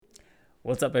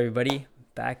What's up, everybody?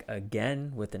 Back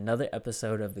again with another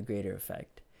episode of The Greater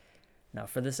Effect. Now,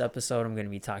 for this episode, I'm going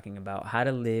to be talking about how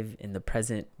to live in the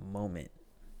present moment.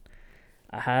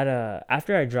 After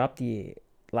I dropped the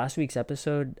last week's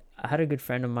episode, I had a good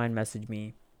friend of mine message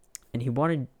me, and he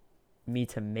wanted me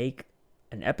to make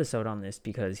an episode on this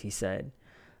because he said,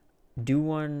 do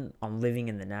one on living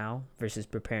in the now versus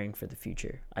preparing for the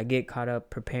future. I get caught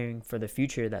up preparing for the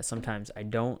future that sometimes I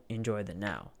don't enjoy the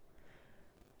now.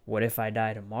 What if I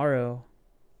die tomorrow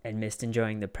and missed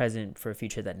enjoying the present for a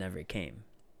future that never came?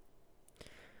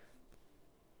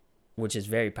 Which is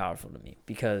very powerful to me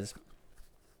because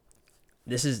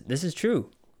this is true.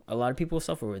 A lot of people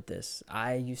suffer with this.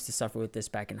 I used to suffer with this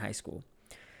back in high school.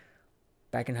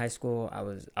 Back in high school, I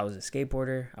was a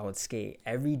skateboarder. I would skate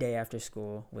every day after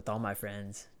school with all my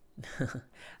friends,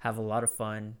 have a lot of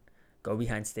fun, go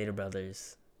behind Stater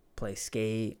Brothers, play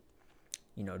skate,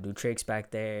 do tricks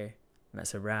back there,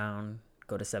 mess around,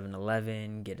 go to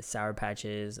 7-Eleven, get a Sour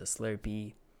Patches, a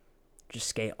Slurpee, just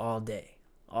skate all day.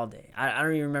 All day. I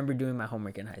don't even remember doing my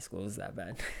homework in high school. It was that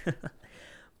bad.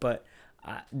 But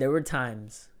there were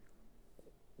times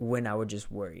when I would just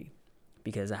worry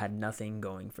because I had nothing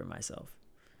going for myself.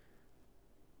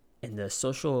 And the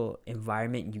social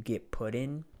environment you get put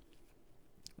in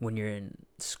when you're in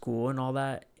school and all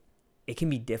that, it can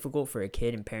be difficult for a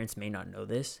kid, and parents may not know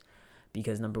this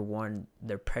because, number one,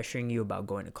 they're pressuring you about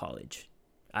going to college.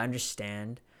 I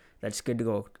understand that it's good to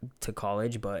go to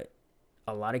college, but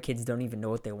a lot of kids don't even know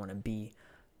what they want to be,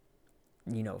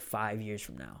 5 years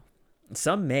from now.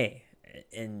 Some may,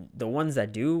 and the ones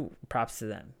that do, props to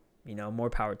them. More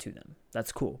power to them.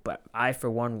 That's cool. But I, for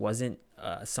one, wasn't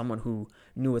someone who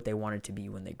knew what they wanted to be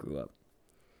when they grew up.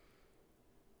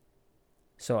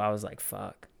 So I was like,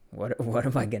 fuck, what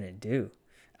am I going to do?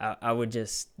 I would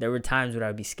just, there were times when I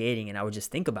would be skating and I would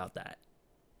just think about that.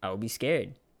 I would be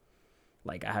scared.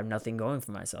 Like, I have nothing going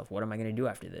for myself. What am I going to do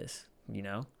after this?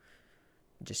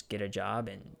 Just get a job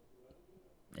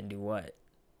and do what?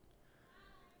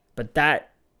 But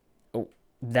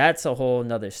that's a whole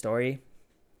nother story.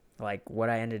 Like,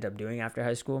 what I ended up doing after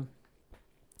high school.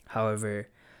 However,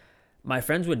 my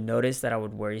friends would notice that I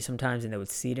would worry sometimes, and they would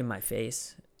see it in my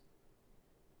face,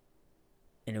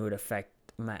 and it would affect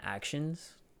my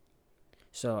actions.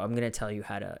 So I'm going to tell you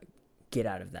how to get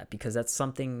out of that, because that's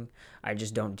something I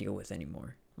just don't deal with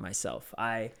anymore myself.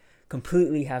 I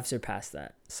completely have surpassed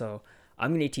that. So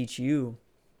I'm going to teach you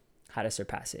how to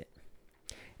surpass it.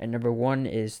 And number one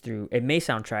is through, it may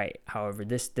sound trite, however,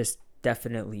 this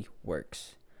definitely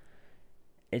works.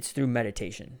 It's through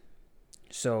meditation.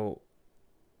 So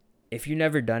if you've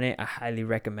never done it, I highly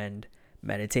recommend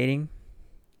meditating,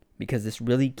 because this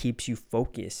really keeps you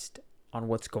focused on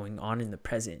what's going on in the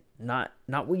present, not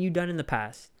what you've done in the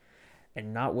past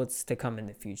and not what's to come in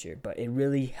the future, but it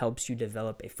really helps you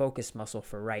develop a focus muscle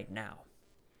for right now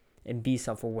and be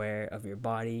self-aware of your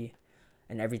body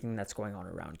and everything that's going on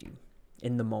around you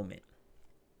in the moment.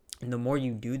 And the more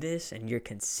you do this and you're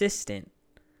consistent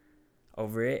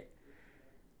over it,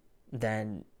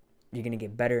 then you're going to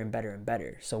get better and better and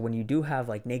better. So when you do have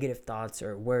like negative thoughts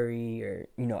or worry or,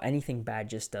 anything bad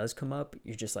just does come up,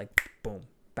 you're just like, boom,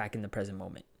 back in the present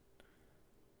moment.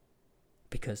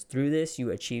 Because through this, you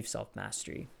achieve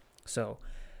self-mastery. So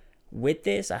with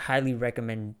this, I highly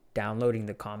recommend downloading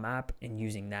the Calm app and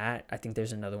using that. I think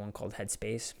there's another one called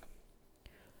Headspace.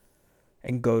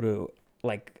 And go to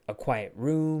like a quiet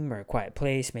room or a quiet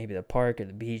place, maybe the park or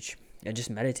the beach, and just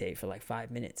meditate for like 5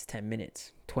 minutes, 10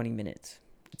 minutes, 20 minutes.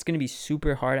 It's going to be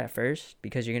super hard at first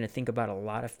because you're going to think about a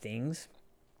lot of things.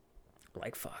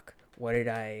 Like, fuck, what did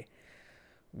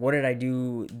I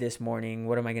do this morning?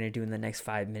 What am I going to do in the next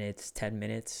 5 minutes, 10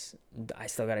 minutes? I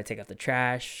still got to take out the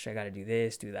trash. I got to do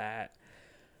this, do that.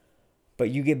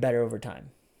 But you get better over time.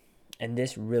 And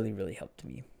this really, really helped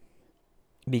me.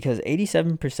 Because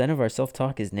 87% of our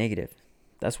self-talk is negative.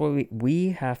 That's why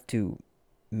we have to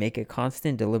make a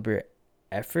constant, deliberate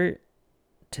effort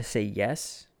to say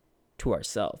yes to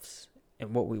ourselves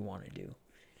and what we want to do.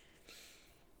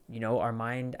 Our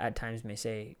mind at times may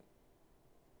say,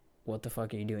 what the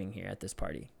fuck are you doing here at this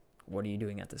party? What are you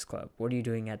doing at this club? What are you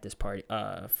doing at this party,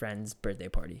 friend's birthday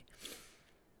party?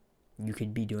 You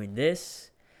could be doing this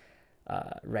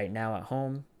right now at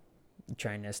home,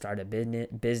 trying to start a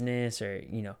business or,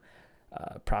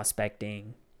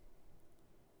 prospecting.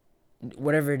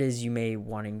 Whatever it is you may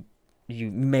want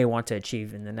to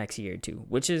achieve in the next year or two,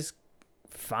 which is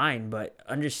fine, but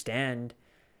understand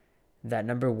that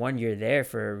number one, you're there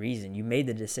for a reason. You made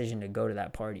the decision to go to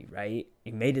that party, right?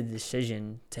 You made a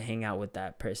decision to hang out with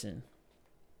that person.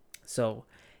 So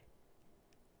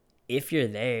if you're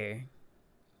there,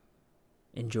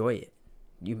 enjoy it.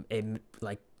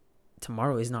 like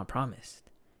tomorrow is not promised.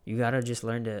 You gotta just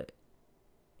learn to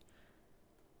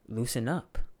loosen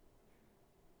up.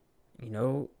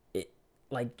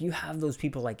 Like you have those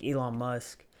people like Elon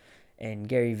Musk and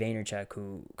Gary Vaynerchuk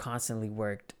who constantly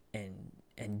worked and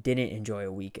didn't enjoy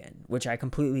a weekend, which I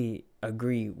completely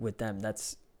agree with them.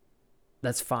 That's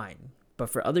fine. But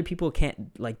for other people,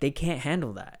 they can't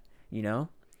handle that, And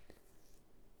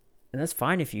that's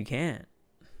fine if you can't.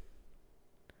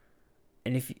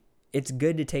 And it's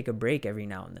good to take a break every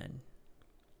now and then.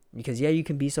 Because you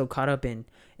can be so caught up in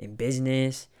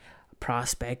business,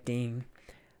 prospecting,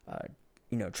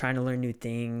 trying to learn new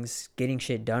things, getting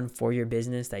shit done for your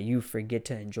business that you forget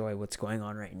to enjoy what's going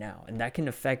on right now. And that can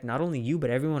affect not only you, but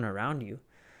everyone around you.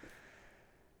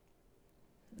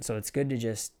 So it's good to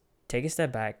just take a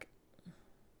step back,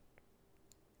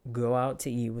 go out to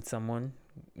eat with someone,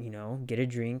 get a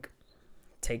drink,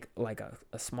 take like a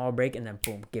small break, and then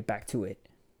boom, get back to it.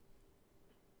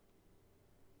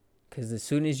 Because as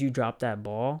soon as you drop that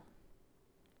ball,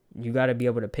 you got to be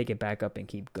able to pick it back up and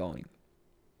keep going.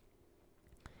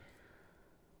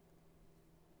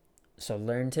 So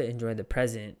learn to enjoy the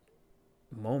present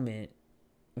moment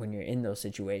when you're in those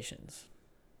situations.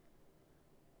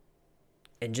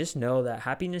 And just know that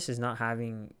happiness is not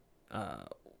having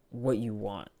what you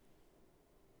want.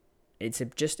 It's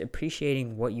just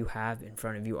appreciating what you have in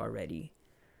front of you already.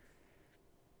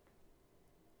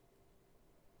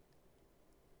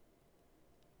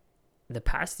 The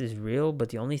past is real, but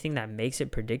the only thing that makes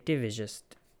it predictive is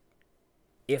just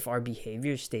if our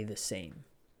behaviors stay the same.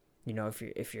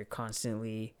 If you're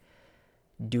constantly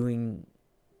doing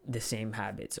the same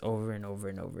habits over and over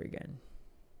and over again.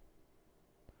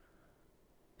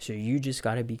 So you just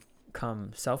got to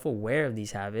become self-aware of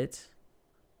these habits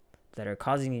that are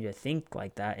causing you to think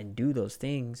like that and do those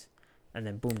things, and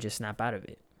then boom, just snap out of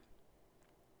it.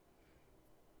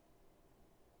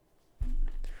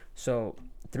 So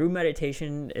through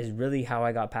meditation is really how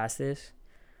I got past this.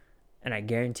 And I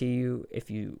guarantee you,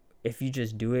 if you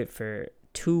just do it for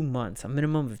 2 months, a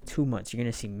minimum of 2 months, you're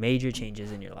going to see major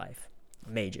changes in your life.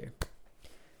 Major.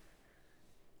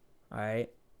 All right.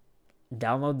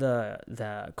 Download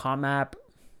the Calm app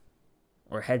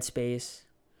or Headspace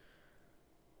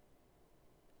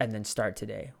and then start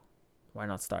today. Why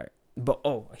not start? But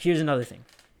here's another thing.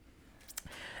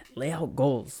 Lay out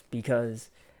goals, because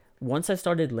once I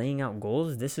started laying out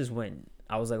goals, this is when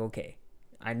I was like, okay,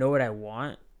 I know what I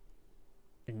want.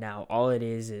 Now all it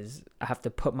is I have to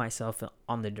put myself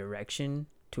on the direction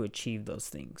to achieve those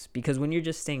things. Because when you're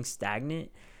just staying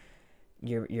stagnant,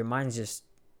 your mind's just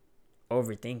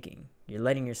overthinking. You're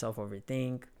letting yourself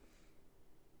overthink,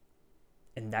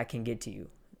 and that can get to you.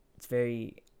 It's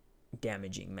very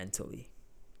damaging mentally.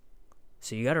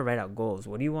 So you got to write out goals.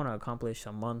 What do you want to accomplish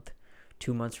a month,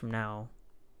 2 months from now,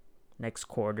 next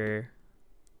quarter,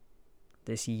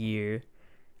 this year?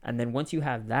 And then once you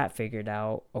have that figured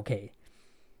out, okay,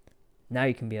 now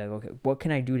you can be like, okay, what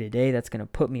can I do today that's going to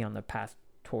put me on the path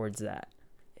towards that?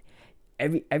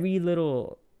 Every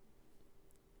little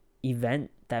event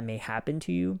that may happen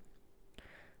to you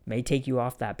may take you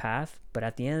off that path, but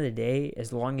at the end of the day,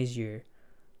 as long as you're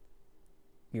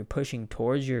pushing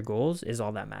towards your goals, is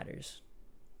all that matters.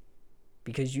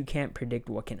 Because you can't predict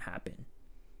what can happen.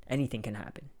 Anything can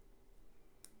happen.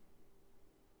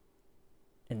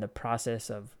 In the process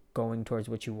of going towards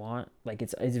what you want, like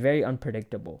it's very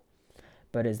unpredictable.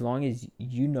 But as long as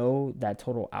you know that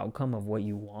total outcome of what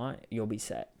you want, you'll be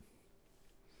set.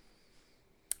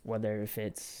 Whether if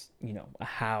it's, a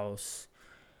house,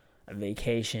 a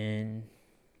vacation,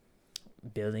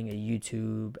 building a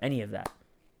YouTube, any of that.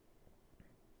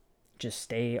 Just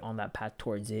stay on that path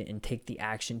towards it and take the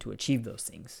action to achieve those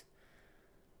things.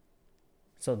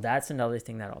 So that's another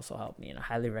thing that also helped me, and I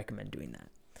highly recommend doing that.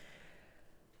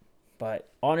 But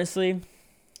honestly,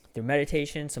 through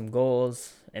meditation, some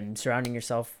goals, and surrounding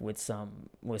yourself with some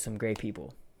great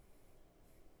people.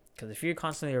 Because if you're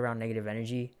constantly around negative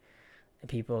energy and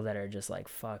people that are just like,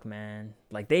 fuck, man,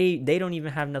 like they don't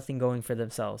even have nothing going for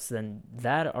themselves, then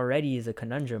that already is a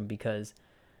conundrum, because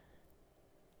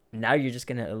now you're just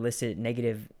going to elicit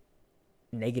negative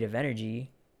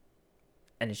energy,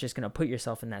 and it's just going to put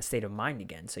yourself in that state of mind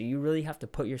again. So you really have to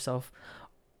put yourself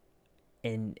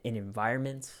in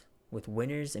environments with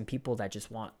winners and people that just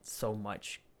want so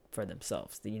much for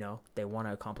themselves. They want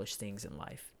to accomplish things in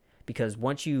life. Because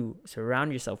once you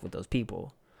surround yourself with those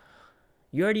people,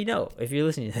 you already know, if you're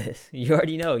listening to this, you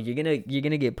already know you're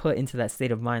gonna get put into that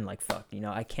state of mind like, fuck,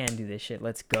 I can do this shit.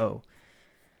 Let's go.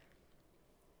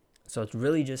 So it's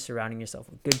really just surrounding yourself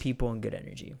with good people and good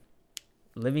energy.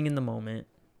 Living in the moment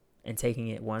and taking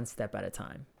it one step at a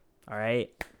time. All right?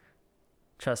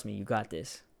 Trust me, you got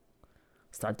this.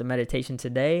 Start the meditation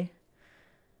today.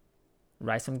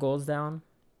 Write some goals down.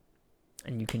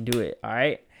 And you can do it. All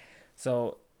right.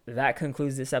 So that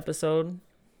concludes this episode.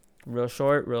 Real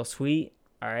short, real sweet.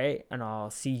 All right. And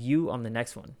I'll see you on the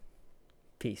next one.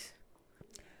 Peace.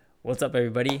 What's up,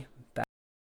 everybody?